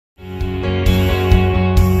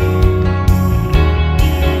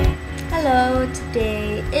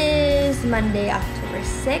Monday, October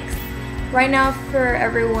 6th. Right now, for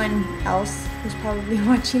everyone else who's probably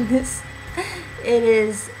watching this, it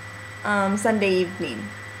is Sunday evening,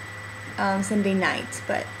 Sunday night,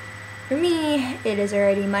 but for me, it is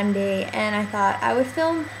already Monday, and I thought I would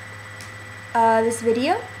film this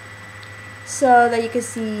video so that you could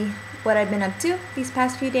see what I've been up to these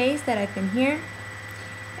past few days that I've been here,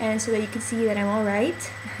 and so that you can see that I'm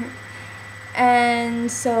alright.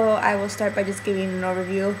 And so I will start by just giving an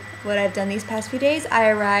overview of what I've done these past few days. I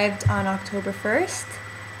arrived on October 1st.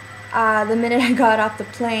 The minute I got off the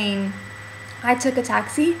plane, I took a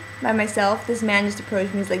taxi by myself. This man just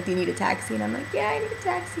approached me, he's like, "Do you need a taxi?" And I'm like, "Yeah, I need a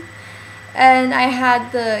taxi." And I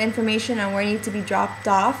had the information on where I need to be dropped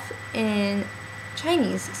off in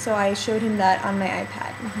Chinese, so I showed him that on my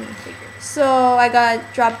iPad, and he figured. So I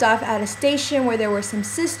got dropped off at a station where there were some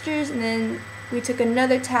sisters, and then we took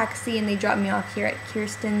another taxi and they dropped me off here at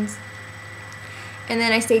Kirsten's. And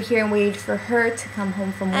then I stayed here and waited for her to come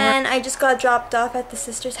home from work. And I just got dropped off at the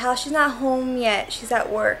sister's house. She's not home yet, she's at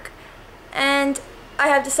work. And I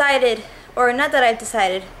have decided, or not that I've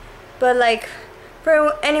decided, but like,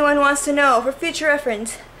 for anyone who wants to know, for future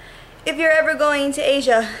reference, if you're ever going to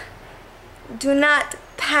Asia, do not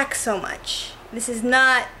pack so much. This is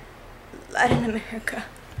not Latin America,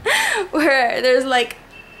 where there's like,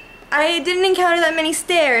 I didn't encounter that many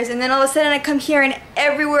stairs, and then all of a sudden I come here and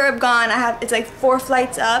everywhere I've gone it's like 4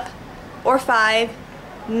 flights up or 5,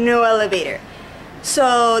 no elevator.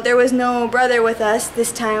 So there was no brother with us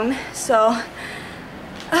this time, so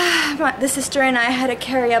the sister and I had to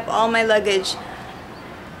carry up all my luggage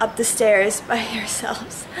up the stairs by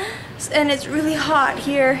ourselves. And it's really hot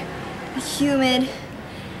here, humid,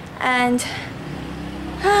 and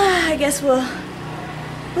I guess we'll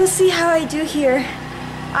see how I do here.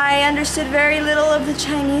 I understood very little of the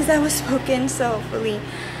Chinese that was spoken, so hopefully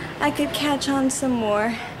I could catch on some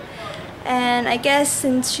more. And I guess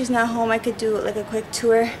since she's not home, I could do like a quick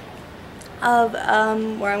tour of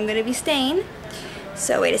where I'm gonna be staying.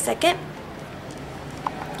 So wait a second.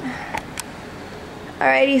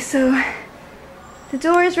 Alrighty, so the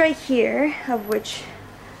door is right here, of which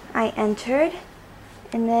I entered.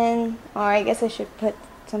 And then, or I guess I should put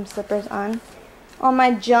some slippers on. All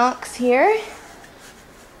my junk's here.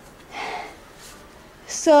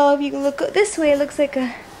 So if you look this way, it looks like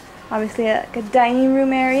obviously like a dining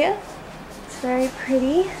room area. It's very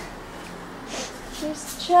pretty.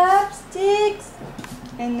 There's chopsticks,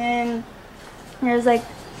 and then there's like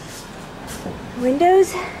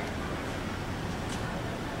windows.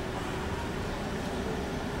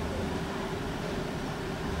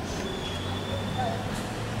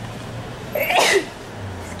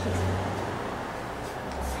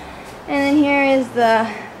 And then here is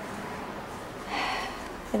the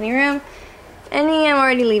living room, and I'm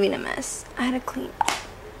already leaving a mess. I had to clean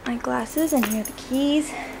my glasses, and here are the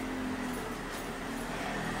keys.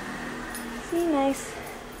 See, nice.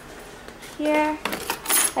 Here,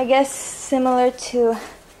 I guess similar to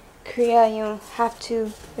Korea, you have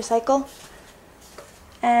to recycle.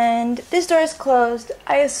 And this door is closed.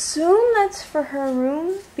 I assume that's for her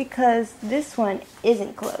room because this one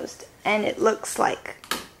isn't closed, and it looks like,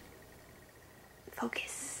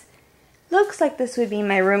 focus. Looks like this would be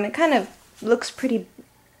my room. It kind of looks pretty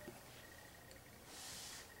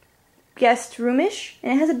guest roomish,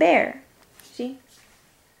 and it has a bear. See?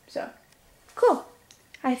 So, cool.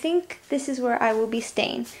 I think this is where I will be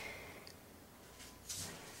staying.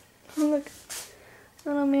 Oh look,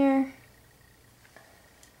 little mirror.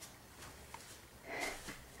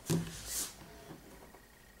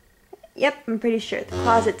 Yep, I'm pretty sure the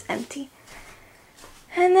closet's empty.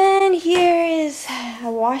 And then here is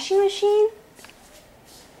a washing machine,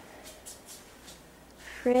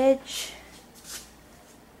 fridge.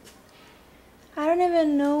 I don't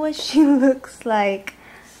even know what she looks like.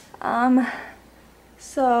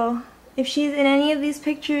 So if she's in any of these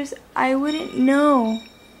pictures, I wouldn't know.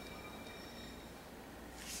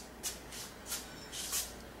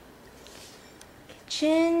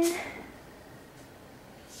 Kitchen.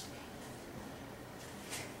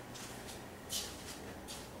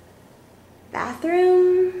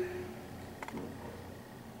 Bathroom.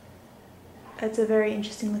 It's a very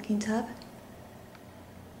interesting looking tub.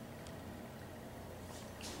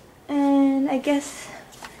 And I guess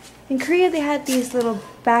in Korea they had these little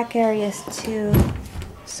back areas too.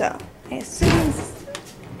 So I assume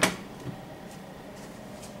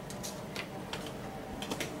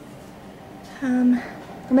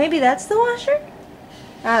maybe that's the washer?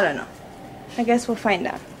 I don't know. I guess we'll find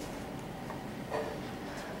out.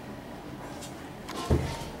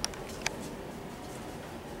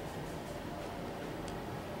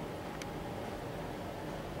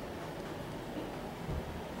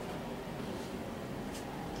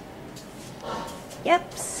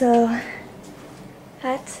 Yep, so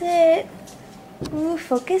that's it. Ooh,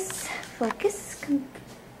 focus, focus. Come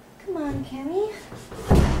on, Cammy.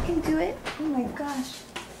 You can do it. Oh my gosh.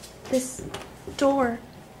 This door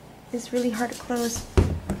is really hard to close.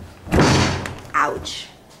 Ouch.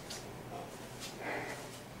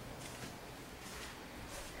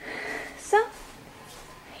 So,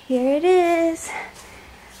 here it is.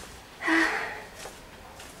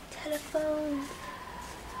 Telephone.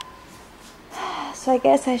 So I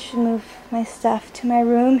guess I should move my stuff to my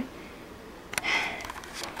room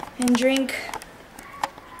and drink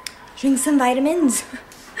some vitamins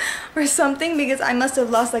or something, because I must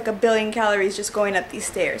have lost like 1 billion calories just going up these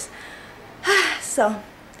stairs. So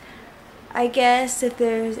I guess if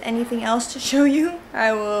there's anything else to show you,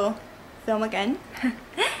 I will film again.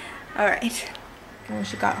 Alright. When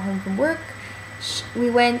she got home from work,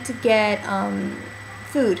 we went to get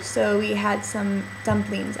food. So we had some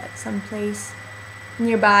dumplings at some place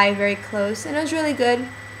nearby, very close, and it was really good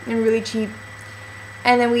and really cheap.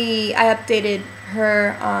 And then I updated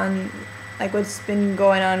her on like what's been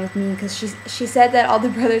going on with me, because she said that all the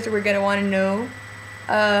brothers were gonna want to know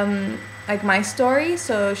like my story,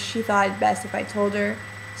 so she thought it best if I told her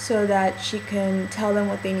so that she can tell them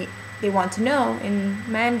what they want to know in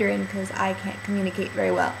Mandarin, because I can't communicate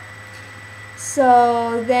very well.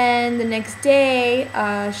 So then the next day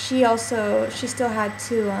she still had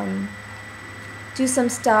to do some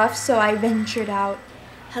stuff, so I ventured out.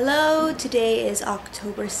 Hello, today is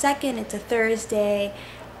October 2nd, it's a Thursday,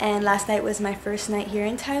 and last night was my first night here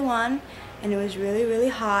in Taiwan, and it was really, really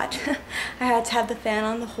hot. I had to have the fan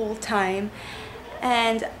on the whole time,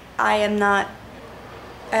 and I don't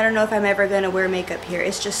know if I'm ever gonna wear makeup here.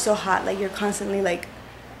 It's just so hot, like you're constantly like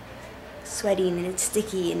sweating and it's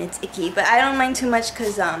sticky and it's icky, but I don't mind too much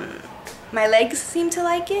because my legs seem to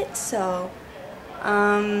like it. So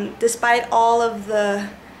despite all of the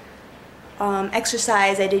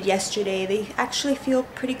exercise I did yesterday, they actually feel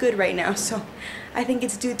pretty good right now, so I think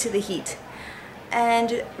it's due to the heat.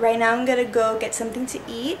 And right now I'm gonna go get something to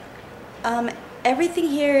eat. Everything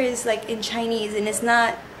here is like in Chinese, and it's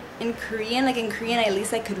not in Korean. Like in Korean, at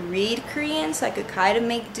least I could read Korean, so I could kind of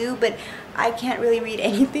make do, but I can't really read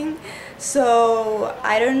anything. So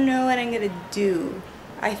I don't know what I'm gonna do.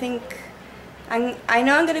 I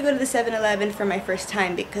know I'm gonna go to the 7-Eleven for my first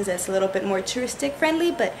time because it's a little bit more touristic friendly,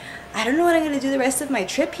 but I don't know what I'm gonna do the rest of my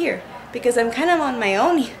trip here because I'm kind of on my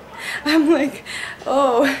own. I'm like,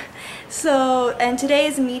 oh. So, and today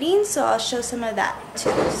is meeting, so I'll show some of that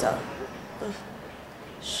too. So, we'll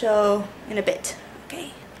show in a bit,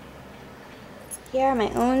 okay? Here are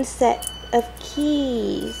my own set of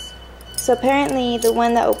keys. So apparently the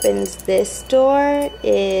one that opens this door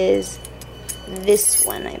is this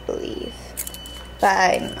one, I believe.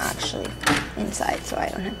 But I'm actually inside, so I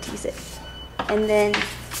don't have to use it. And then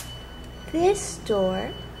this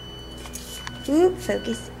door, ooh,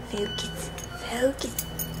 focus, focus, focus.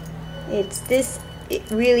 It's this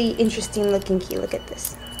really interesting looking key. Look at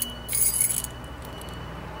this.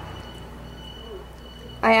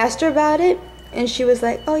 I asked her about it, and she was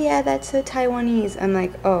like, oh yeah, that's so Taiwanese. I'm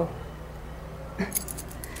like, oh.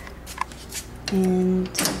 And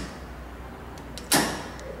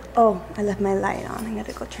oh, I left my light on. I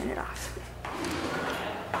gotta go turn it off.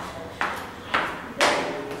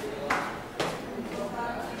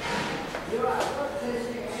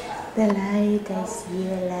 The light, I see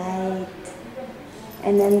the light.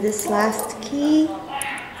 And then this last key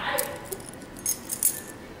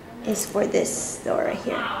is for this door right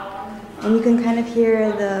here. And you can kind of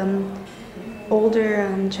hear the older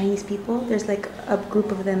Chinese people. There's like a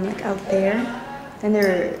group of them like out there. And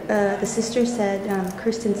they're, the sister said,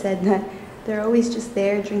 Kirsten said that they're always just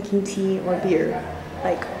there drinking tea or beer,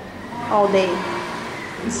 like all day.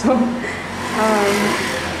 So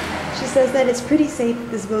she says that it's pretty safe,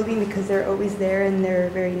 this building, because they're always there and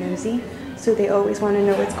they're very nosy. So they always want to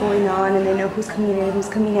know what's going on, and they know who's coming in, who's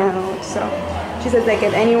coming out. So she says like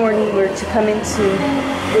if anyone were to come into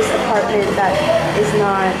this apartment that is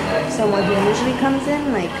not someone who usually comes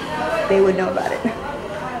in, like they would know about it.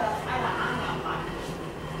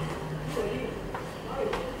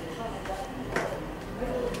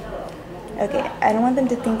 Okay, I don't want them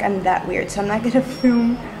to think I'm that weird, so I'm not gonna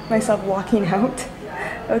film myself walking out.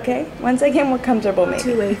 Okay, once I get more comfortable, maybe.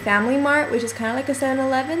 To a Family Mart, which is kind of like a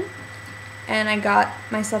 7-Eleven, and I got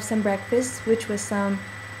myself some breakfast, which was some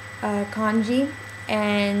congee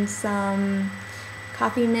and some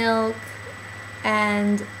coffee milk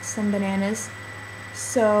and some bananas.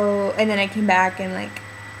 So, and then I came back and like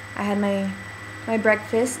I had my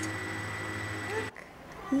breakfast.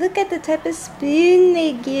 Look at the type of spoon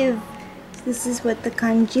they give. This is what the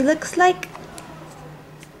congee looks like.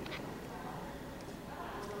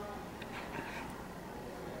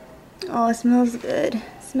 Oh, it smells good.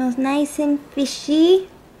 It smells nice and fishy.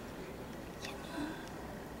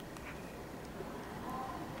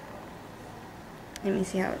 Let me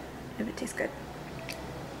see if it tastes good.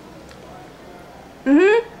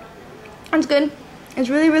 It's good. It's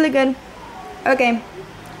really, really good. Okay,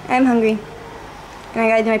 I'm hungry. And I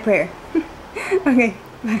gotta do my prayer. Okay,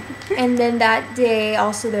 bye. And then that day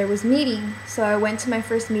also there was meeting. So I went to my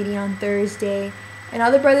first meeting on Thursday. And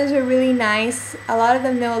all the brothers were really nice. A lot of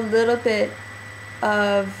them know a little bit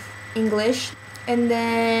of English. And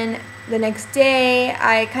then the next day,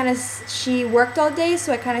 she worked all day,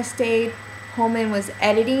 so I kind of stayed home and was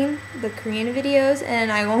editing the Korean videos,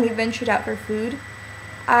 and I only ventured out for food.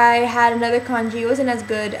 I had another congee. It wasn't as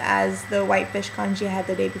good as the whitefish congee I had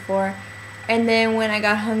the day before. And then when I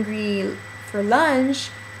got hungry for lunch,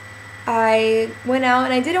 I went out,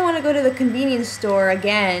 and I didn't want to go to the convenience store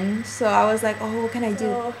again, so I was like, oh, what can I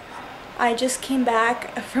do? I just came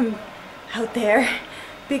back from out there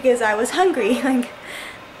because I was hungry,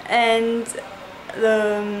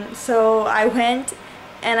 so I went,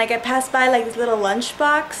 and I got passed by like this little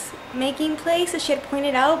lunchbox making place that she had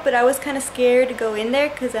pointed out, but I was kind of scared to go in there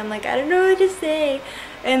because I'm like, I don't know what to say.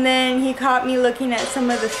 And then he caught me looking at some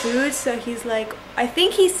of the food, so he's like, I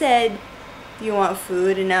think he said, do you want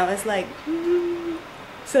food? And I was like,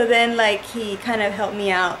 So then like he kind of helped me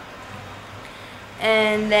out.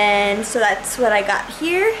 And then, so that's what I got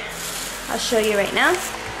here. I'll show you right now.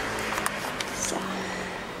 So,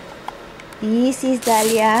 this is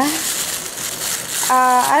Dahlia.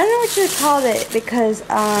 I don't know what you would call it because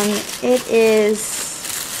it is,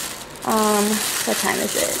 what time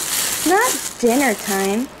is it? It's not dinner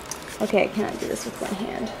time. Okay, I cannot do this with one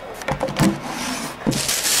hand.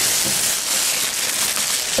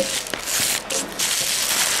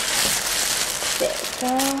 There we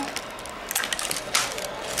go.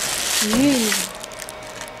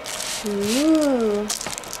 Ooh.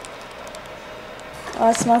 Oh,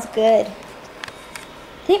 it smells good.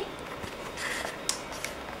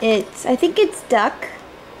 I think it's duck.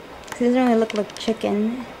 It doesn't really look like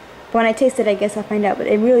chicken. But when I taste it, I guess I'll find out. But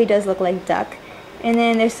it really does look like duck. And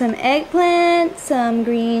then there's some eggplant, some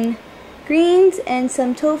greens, and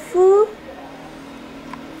some tofu.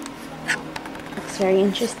 Looks very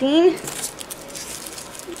interesting.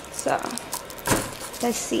 So,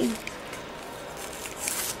 let's see.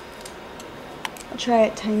 I'll try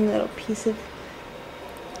a tiny little piece of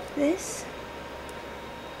this.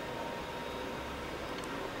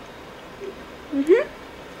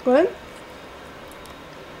 Good.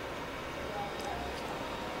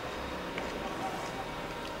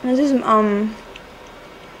 This is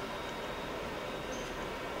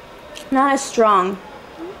not as strong,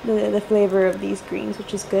 the flavor of these greens,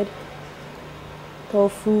 which is good.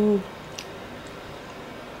 Tofu.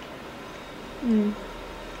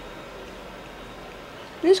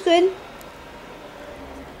 It's good.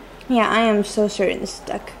 Yeah, I am so certain this is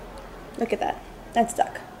duck. Look at that. That's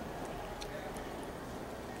duck.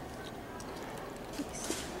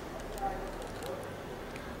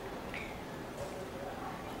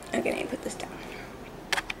 Okay, let me put this down.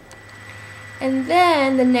 And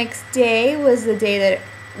then the next day was the day that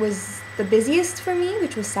was the busiest for me,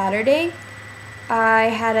 which was Saturday. I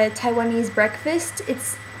had a Taiwanese breakfast.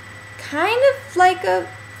 It's kind of like a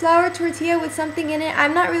flour tortilla with something in it.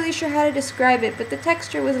 I'm not really sure how to describe it, but the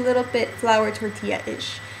texture was a little bit flour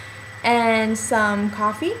tortilla-ish. And some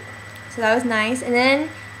coffee, so that was nice. And then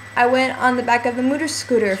I went on the back of the motor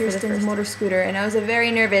scooter, Kirsten's motor scooter, and I was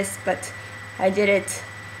very nervous, but I did it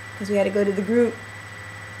because we had to go to the group.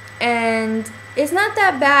 And it's not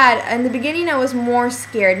that bad. In the beginning, I was more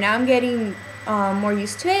scared. Now I'm getting more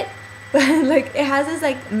used to it. But like it has this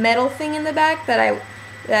like metal thing in the back that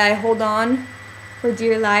I hold on for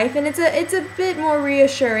dear life, and it's a bit more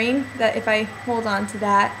reassuring that if I hold on to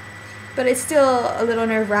that. But it's still a little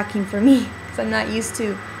nerve-wracking for me because I'm not used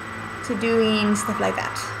to doing stuff like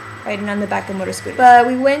that, riding on the back of motor scooters. But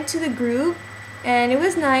we went to the group, and it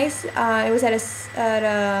was nice. It was at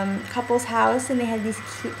a couple's house, and they had these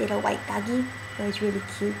cute little white doggy. It was really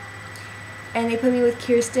cute. And they put me with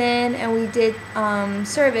Kirsten, and we did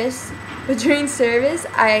service. But during service,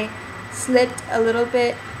 I slipped a little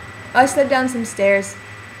bit. I slipped down some stairs,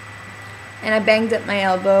 and I banged up my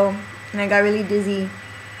elbow, and I got really dizzy.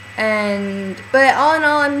 But all in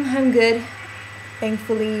all, I'm good.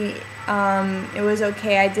 Thankfully, it was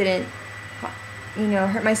okay. I didn't,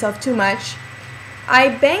 hurt myself too much. I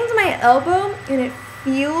banged my elbow, and it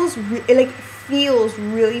feels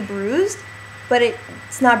really bruised, but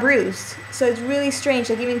it's not bruised. So it's really strange.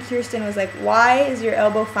 Like even Kirsten was like, "Why is your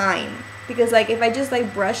elbow fine?" Because like if I just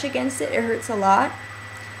like brush against it, it hurts a lot.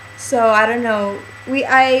 So I don't know. We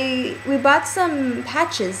bought some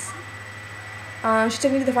patches. She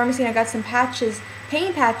took me to the pharmacy and I got some patches,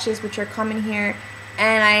 pain patches, which are common here,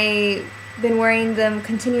 and I've been wearing them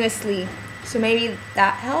continuously. So maybe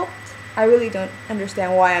that helped. I really don't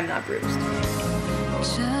understand why I'm not bruised.